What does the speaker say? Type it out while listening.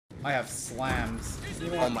I have slams.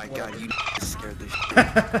 Oh my god, you scared the shit.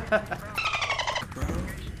 Bro,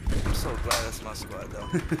 I'm so glad that's my squad though.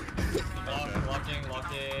 Locking, LAV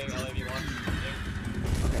locking.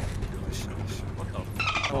 Okay. What the f?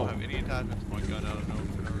 I don't have any attachments to my gun out of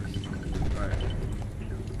nowhere. Alright.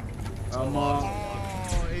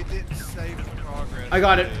 Oh, it didn't save its progress. I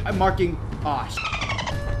got it. I'm marking. Ah, sh.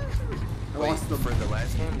 I Wait, lost them. for the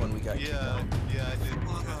last one when we got Yeah, I did.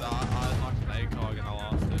 Because I locked an ACOG and I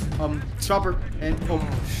lost it. Chopper and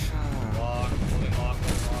Lock.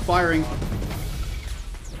 firing.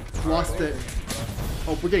 Lost it.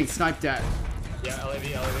 Oh, we're getting sniped at. Yeah, LAV.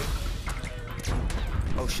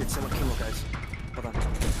 Oh shit, someone came up, guys. Hold on.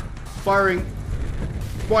 Firing.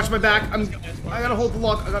 Watch my back. I gotta hold the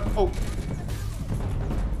lock. I got. Oh.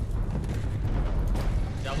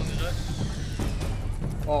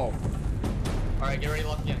 Oh. Alright, get ready to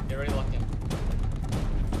lock in.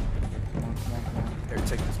 Come on. Here,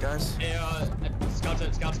 take these guys. Hey, scout. Or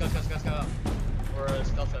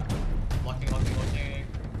stealth set. Locking.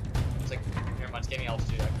 It's like, never mind, it's giving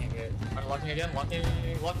altitude. I can't get it. Alright, locking again.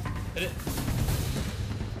 Lock. Hit it.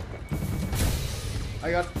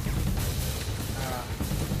 I got.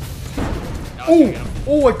 Oh!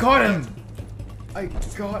 Oh! I got him. I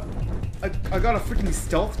got a freaking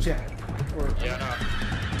stealth jet. Or, Yeah, no.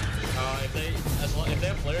 If they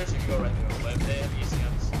have flares, you can go right through them. But if they have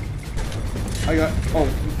ECMs, I got. Oh,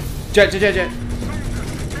 jet.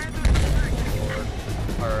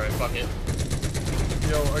 alright, fuck it.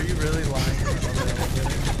 Yo, are you really lying? Are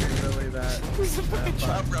you really that? There's a fucking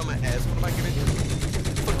chopper on my ass. What am I gonna do?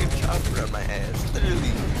 Fucking chopper on my ass.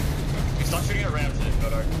 Literally. You stop shooting at rams in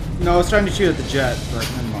Godard. no, I was trying to shoot at the jet, but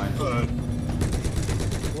never mind.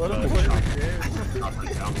 What a point.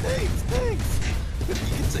 Thanks. You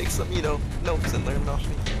can take some, notes and learn off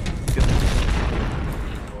me. Good.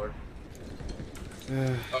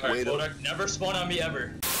 Alright, Wait Godard, never spawn on me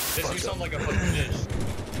ever. This you sound like a fucking bitch.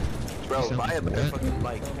 Bro, buy a fucking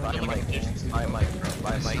mic. Buy a mic, bro.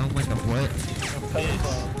 Buy a mic. Sound like a what?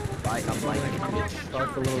 Buy a mic, bitch.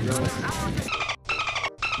 Talk a little girl.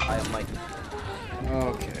 Buy a mic.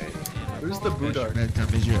 Okay. Who's the Buddha? Dude,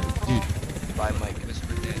 Buy a mic.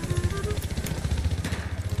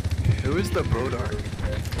 Who is the Bodar?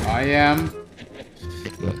 I am.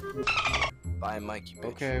 Buy a mic, you bitch.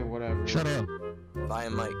 Okay, whatever. shut up. Buy a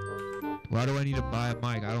mic. Why do I need to buy a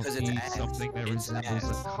mic? I Because don't it's need ass. something that It's resembles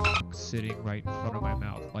ass. a cock sitting right in front of my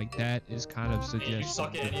mouth. Like, that is kind of You suggestive.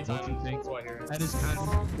 suck at any Don't you time. think? That's what I hear. That is kind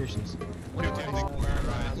of suspicious. They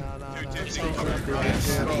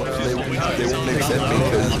won't accept me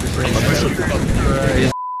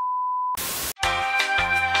because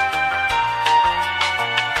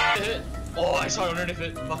Oh, I saw it underneath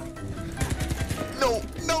it. Fuck. No!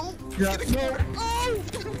 Yeah, no.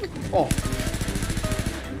 Oh,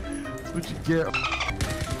 That's what you get.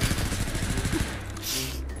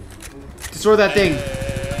 destroy that thing.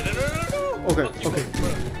 No. Okay.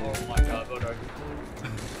 Oh my god, Godard.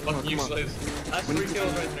 Fuck you, slaves. That's 3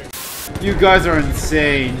 kills right there. You guys are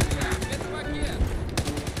insane.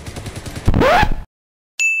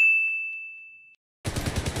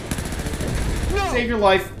 Save your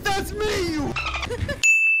life. That's me, you!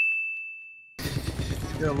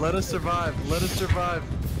 Yeah, let us survive.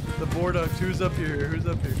 The Borduck, who's up here?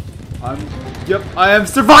 Yep, I am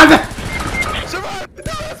surviving. Survive! No,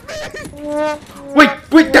 that's me! Wait,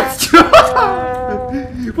 that's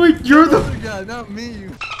wait, you're The the. other guy, not me,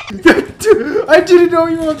 you. I didn't know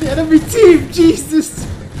you were on the enemy team. Jesus.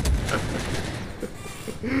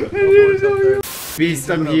 I didn't know you. Beast,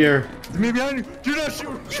 I'm here. It's me behind you. Do not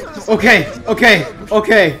shoot. Okay.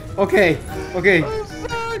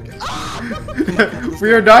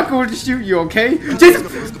 We are not going to shoot you, okay? Jesus!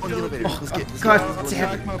 Let's go on the elevator. Let's get God Let's damn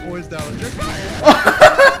track it. my boys down.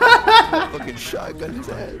 fucking shotgun his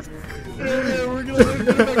ass. Yeah, we're gonna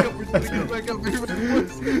get back up. We're gonna get back up.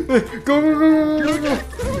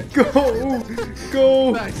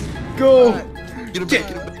 Go! Nice. Go! Get him back, get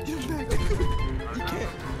him back. You can't.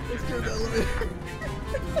 Let's go to the elevator.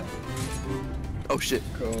 Oh shit.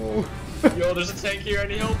 Go. Yo, there's a tank here. I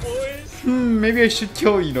need help, boys. Maybe I should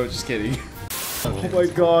kill you. No, just kidding. Oh my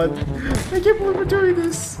god. I can't believe we're doing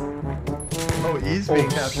this. Oh, he's being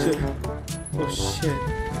captured. Shit. Oh shit.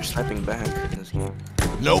 You're sniping back in this game.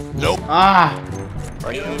 Nope. Ah!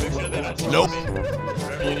 Right Yo, now. make sure they don't see Nope. me.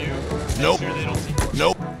 Whatever you do, make Nope. sure they don't see me.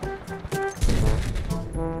 Nope.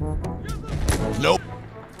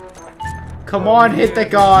 Come on, hit the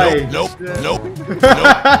guy! Nope. Nope.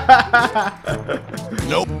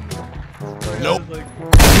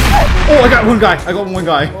 Oh, I got one guy! Oh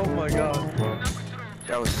my god.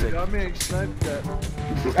 That was sick. Got me sniped that.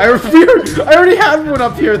 I already had one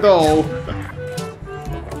up here though.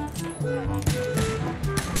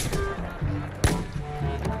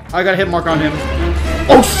 I got a hit mark on him.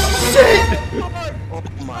 Oh shit! Oh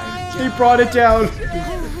my god. They brought it down.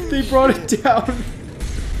 They brought it down.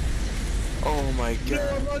 Oh my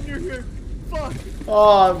god. I'm under here. Fuck.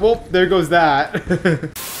 Oh, well, there goes that.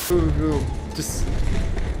 Ooh, just.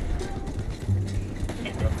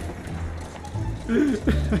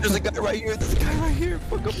 There's a guy right here. There's a guy right here.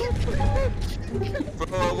 Fuck him up. Fuck him up.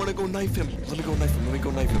 Bro, I wanna go knife him. Let me go knife him. Let me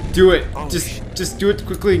go knife him. Do it. Oh, Just do it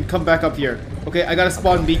quickly and come back up here. Okay, I got a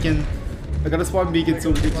spawn beacon. I got a spawn beacon, so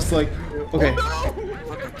we can just like. Okay. Fuck, I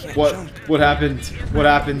can't What? jump. What happened? What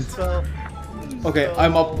happened? Okay,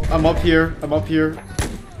 I'm up here. I'm up here.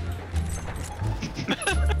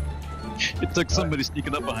 It took somebody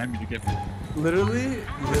sneaking up behind me to get me. Literally,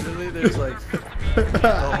 there's like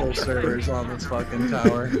the whole servers on this fucking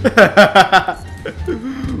tower.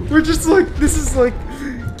 We're just like, this is like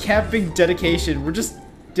camping dedication. We're just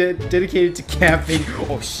dedicated to camping.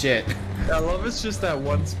 Oh shit. I love it's just that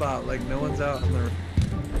one spot, like no one's out on the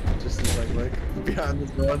just is like behind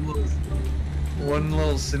this one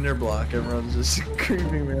little cinder block. Everyone's just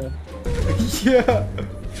creeping man. Yeah.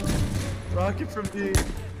 Rocket from D.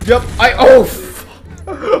 Yep. Oh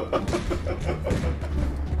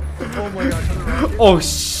my god, another rocket. Oh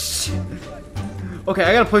shit. Okay,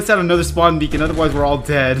 I gotta place down another spawn beacon, otherwise we're all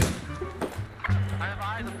dead.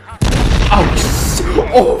 Oh shit.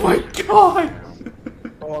 Oh my god.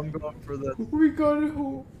 Oh, I'm going for this. We got it.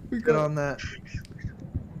 We Get got. on that.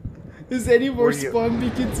 Is any more Where you- spawn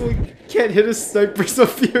beacons so we can't hit a snipers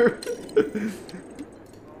up here?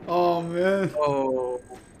 Oh man. Oh.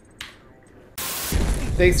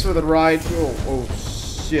 Thanks for the ride. Oh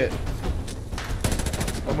shit.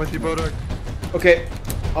 I'm with you, Bodog. Okay.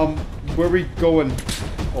 Where are we going?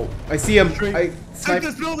 Oh, I see him. Tree. I Take sniped.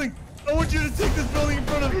 this building! I want you to take this building in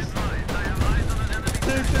front of us!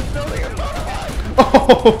 Take this building in front of us!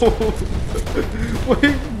 Oh!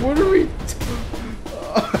 Wait, what are we?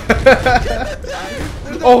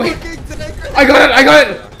 Oh wait! I got it! I got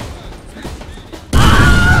it!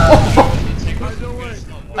 Oh.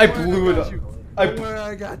 I blew it up. Don't worry,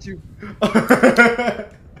 I got you.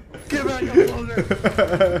 Get back up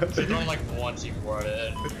closer. She's going like once you brought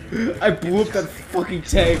it in. I blew up that fucking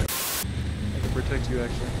tank. I can protect you,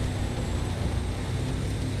 actually.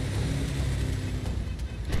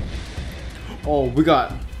 Oh, we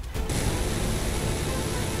got.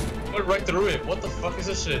 Went right through it. What the fuck is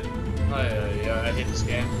this shit? Yeah, I hate this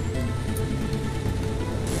game.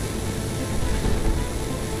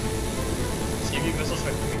 CV missiles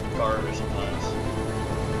are fucking garbage sometimes.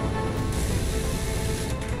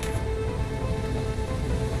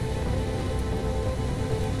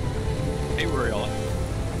 Hey, where are y'all at?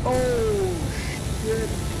 Oh, shit.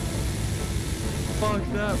 Fuck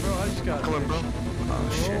that, bro. I just got. Come on, bro. Oh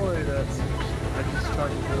shit. Boy, that's. I just tried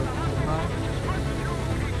to do it.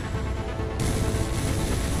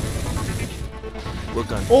 We're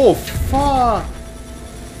gone. Oh fuck!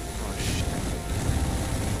 Oh shit.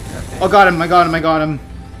 Oh, got him! I got him! I got him!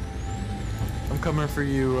 I'm coming for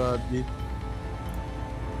you, B.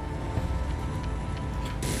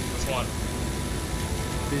 Which one?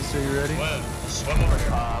 Beast, are you ready? Swim over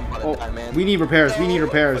here. I'm about to Oh, die, man. we need repairs. We need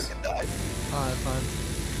repairs. Fucking die. Alright, fine.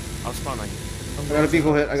 I'll spawn on you. I got a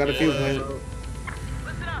vehicle hit. I got a vehicle hit.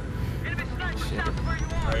 Shit.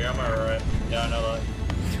 Are you on my right? Yeah, I know that.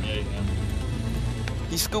 Yeah, you can.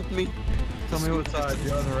 He scooped me. Tell me what side.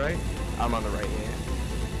 You're on the right? I'm on the right hand.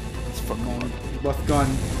 It's fucking on. Left gun.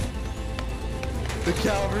 The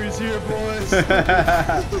cavalry's here, boys!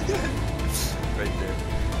 Right there.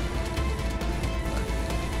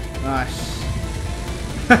 Nice.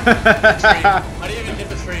 I didn't even hit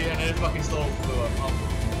the tree and it fucking still blew up.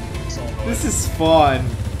 So annoying. This is fun.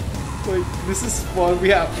 Like, this is fun.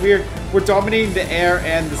 We're dominating the air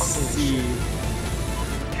and the sea.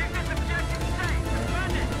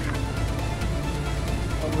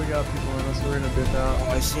 Oh, we got people in us. We're gonna dip out.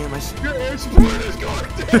 Oh, I see him. I see him. Your air support is going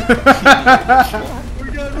down!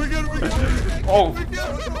 We're good, we're good, we're good! Oh. We're good!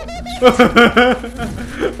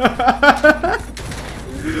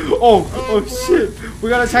 Oh shit! We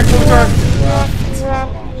got attacked from the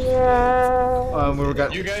we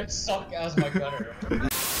got. You guys suck as my gunner.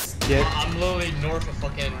 Get. I'm literally north of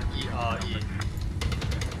fucking E.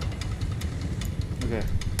 Okay.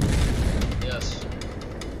 Yes.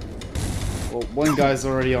 Well, one guy's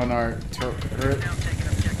already on our turret.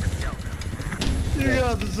 You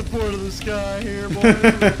got the support of the sky here, boys.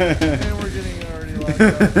 And we're getting already locked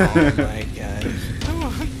up. Oh my god.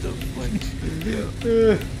 What the fuck?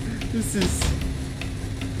 This is.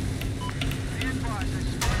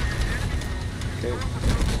 Okay.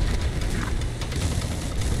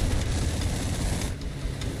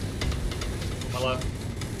 My left.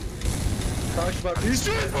 Talks about these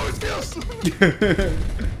voice skills.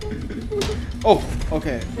 Oh,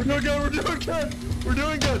 okay. We're doing good. We're doing good. We're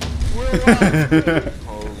doing good. We're alive.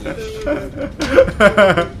 Holy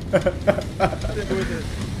Stick with it.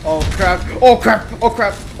 Oh crap! Oh crap! Oh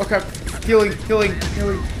crap! Oh crap! Healing! Healing!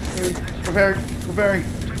 Healing! Healing! Preparing! Preparing!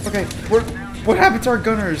 Okay, what happened to our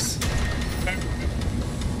gunners?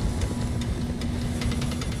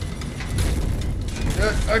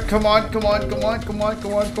 Come on! Come on! Come on! Come on!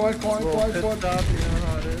 Come on! Come on! Come on! Come on! Come on! Stop, you know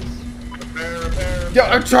how it is. Repair. Yeah,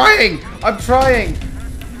 I'm trying! I'm trying!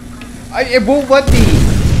 It won't let me!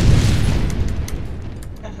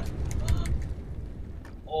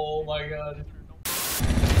 Oh my god.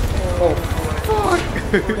 Oh, fuck!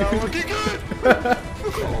 Not looking good.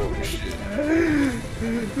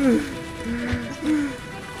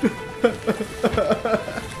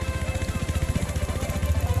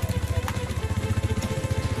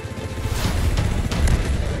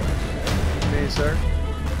 Me, sir.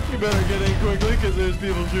 You better get in quickly, because there's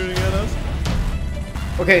people shooting at us.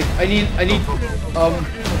 Okay, I need,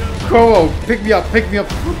 Kobo, pick me up,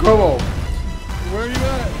 Kobo. Where are you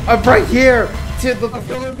at? I'm right here! To the... I'm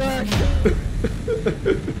coming back.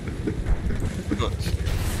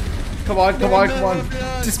 Come on, come on, come on.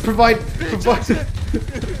 Just provide. Go.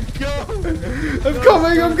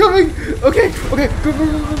 I'm coming. Okay. Go.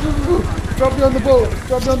 Drop me on the boat.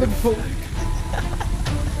 Oh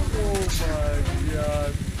my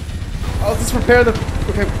god. I'll just repair the.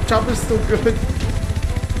 Okay, chopper's still good.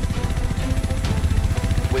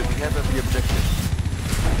 Wait, we have the objective.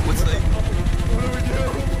 What's that? What do we do?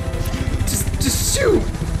 Just shoot.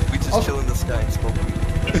 We just chill in the sky and smoke weed.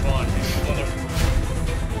 It's fine.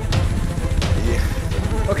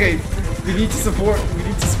 Yeah. Okay, we need to support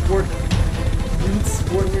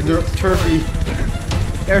the Turfy.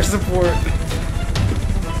 Air support.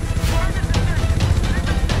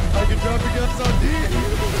 I can drop your guns on D.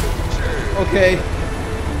 Okay.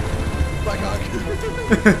 Blackhawk.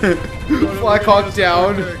 Black Hawk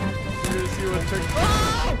down. You're gonna see what trick.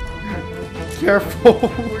 Careful.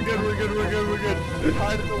 We're good.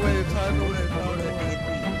 Hide in the waves.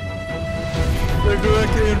 They're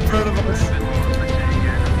directly in front of us.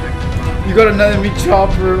 You got an enemy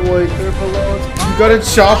chopper, like, they're below us. You got a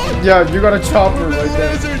chopper. Yeah, you got a chopper right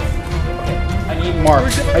there. I need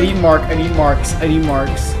marks.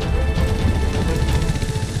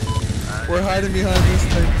 We're hiding behind this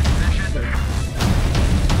thing.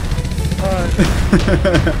 Alright.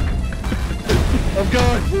 I'm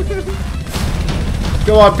going.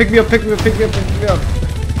 Go on, pick me up. Come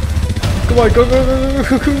on, go.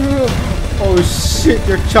 Oh shit,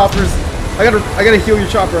 your chopper's... I gotta heal your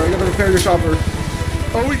chopper. I gotta repair your chopper.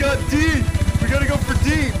 Oh, we got D. We gotta go for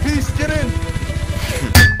D. Peace, get in.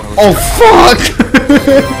 Oh fuck!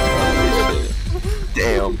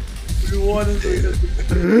 Damn. We won it.